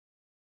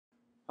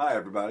Hi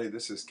everybody,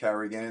 this is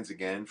Carrie Gans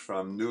again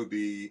from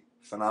Newbie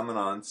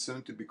Phenomenon,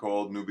 soon to be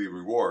called Newbie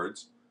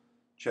Rewards.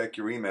 Check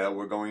your email,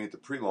 we're going into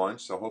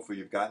pre-launch, so hopefully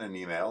you've gotten an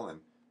email and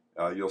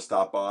you'll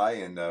stop by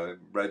and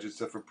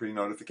register for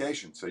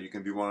pre-notification so you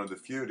can be one of the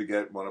few to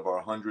get one of our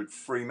 100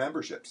 free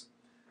memberships.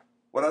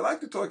 What I'd like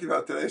to talk to you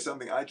about today is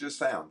something I just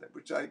found,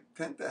 which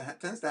tends to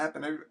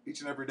happen each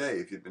and every day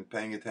if you've been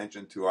paying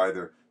attention to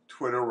either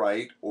Twitter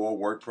Right or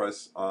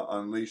WordPress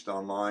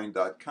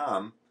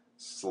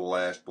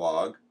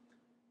unleashedonline.com/blog.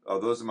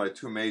 Those are my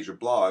two major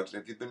blogs,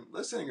 and if you've been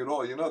listening at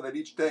all, you know that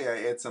each day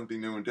I add something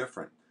new and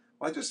different.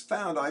 Well, I just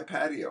found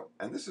ipadio,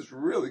 and this is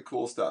really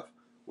cool stuff.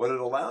 What it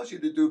allows you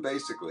to do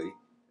basically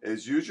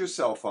is use your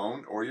cell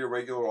phone or your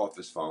regular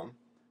office phone,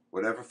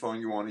 whatever phone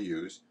you want to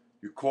use.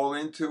 You call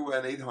into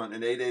an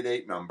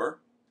 888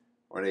 number,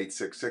 or an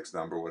 866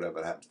 number, whatever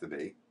it happens to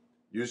be.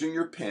 Using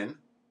your PIN,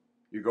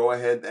 you go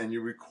ahead and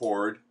you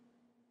record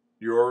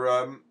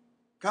your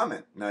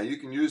comment. Now, you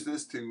can use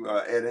this to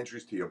add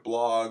entries to your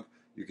blog.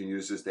 You can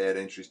use this to add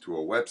entries to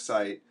a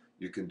website.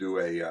 You can do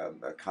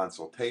a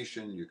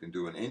consultation. You can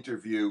do an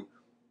interview,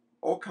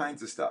 all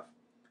kinds of stuff.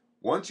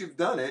 Once you've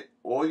done it,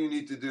 all you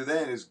need to do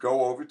then is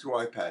go over to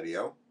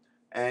ipadio,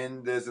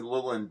 and there's a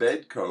little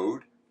embed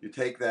code. You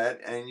take that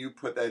and you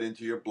put that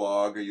into your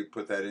blog, or you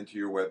put that into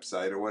your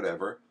website or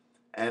whatever,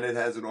 and it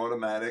has an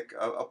automatic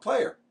a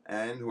player,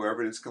 and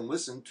whoever it is can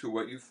listen to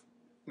what you've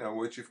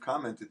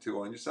commented to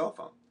on your cell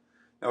phone.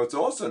 Now, it's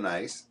also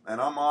nice, and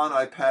I'm on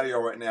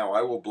ipadio right now.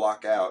 I will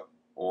block out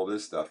all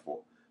this stuff,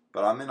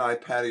 but I'm in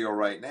ipadio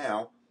right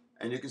now,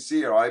 and you can see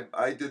here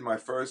I did my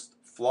first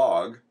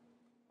vlog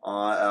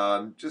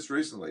just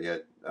recently.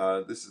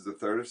 This is the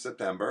 3rd of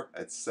September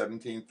at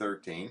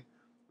 17:13. It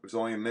was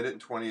only 1 minute and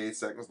 28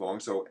 seconds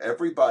long, so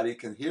everybody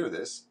can hear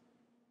this.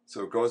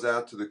 So it goes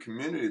out to the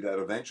community that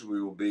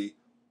eventually will be,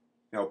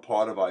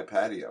 part of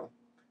ipadio.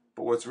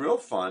 But what's real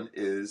fun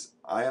is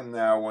I am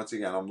now, once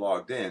again, I'm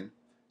logged in.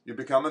 You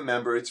become a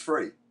member. It's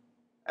free,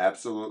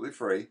 absolutely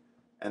free.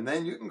 And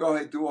then you can go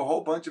ahead and do a whole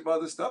bunch of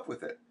other stuff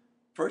with it.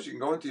 First, you can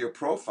go into your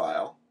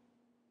profile.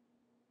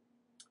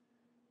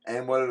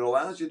 And what it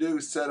allows you to do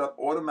is set up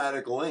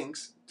automatic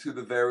links to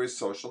the various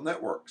social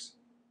networks.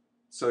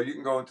 So you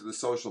can go into the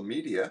social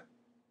media,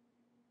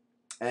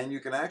 and you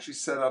can actually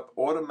set up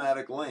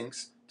automatic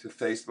links to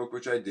Facebook,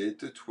 which I did,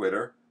 to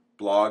Twitter,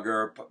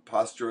 Blogger,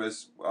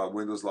 Posturous,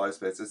 Windows Live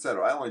Space,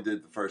 etc. I only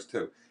did the first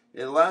two.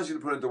 It allows you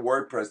to put it into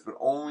WordPress, but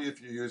only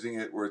if you're using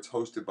it where it's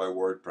hosted by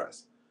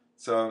WordPress.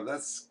 So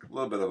that's a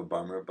little bit of a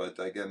bummer, but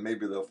again,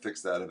 maybe they'll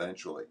fix that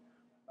eventually.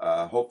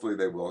 Hopefully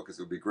they will, because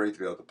it would be great to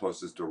be able to post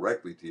this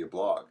directly to your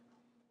blog.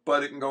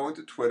 But it can go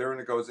into Twitter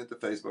and it goes into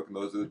Facebook, and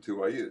those are the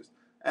two I used.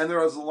 And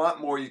there is a lot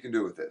more you can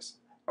do with this.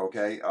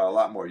 Okay, a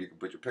lot more. You can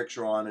put your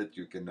picture on it.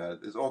 You can.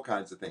 There's all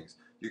kinds of things.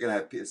 You can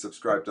have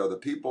subscribe to other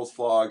people's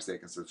vlogs. They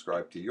can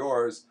subscribe to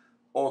yours.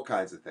 All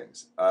kinds of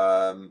things.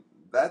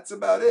 That's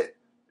about it.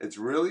 It's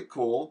really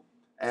cool.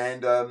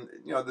 And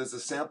there's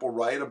a sample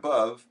right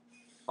above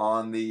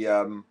on the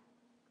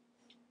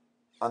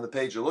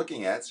page you're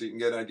looking at, so you can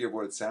get an idea of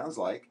what it sounds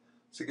like.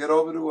 So get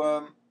over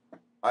to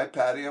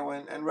ipadio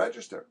and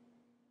register.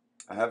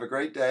 Have a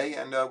great day,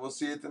 and we'll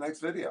see you at the next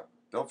video.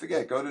 Don't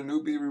forget, go to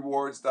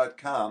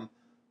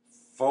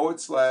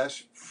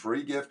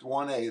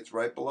newbierewards.com/freegift1A. It's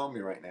right below me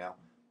right now.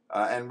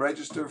 And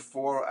register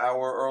for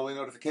our early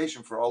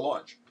notification for our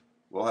launch.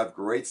 We'll have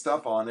great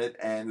stuff on it,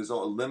 and there's a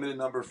limited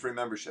number of free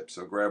memberships,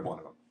 so grab one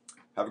of them.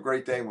 Have a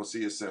great day, and we'll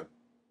see you soon.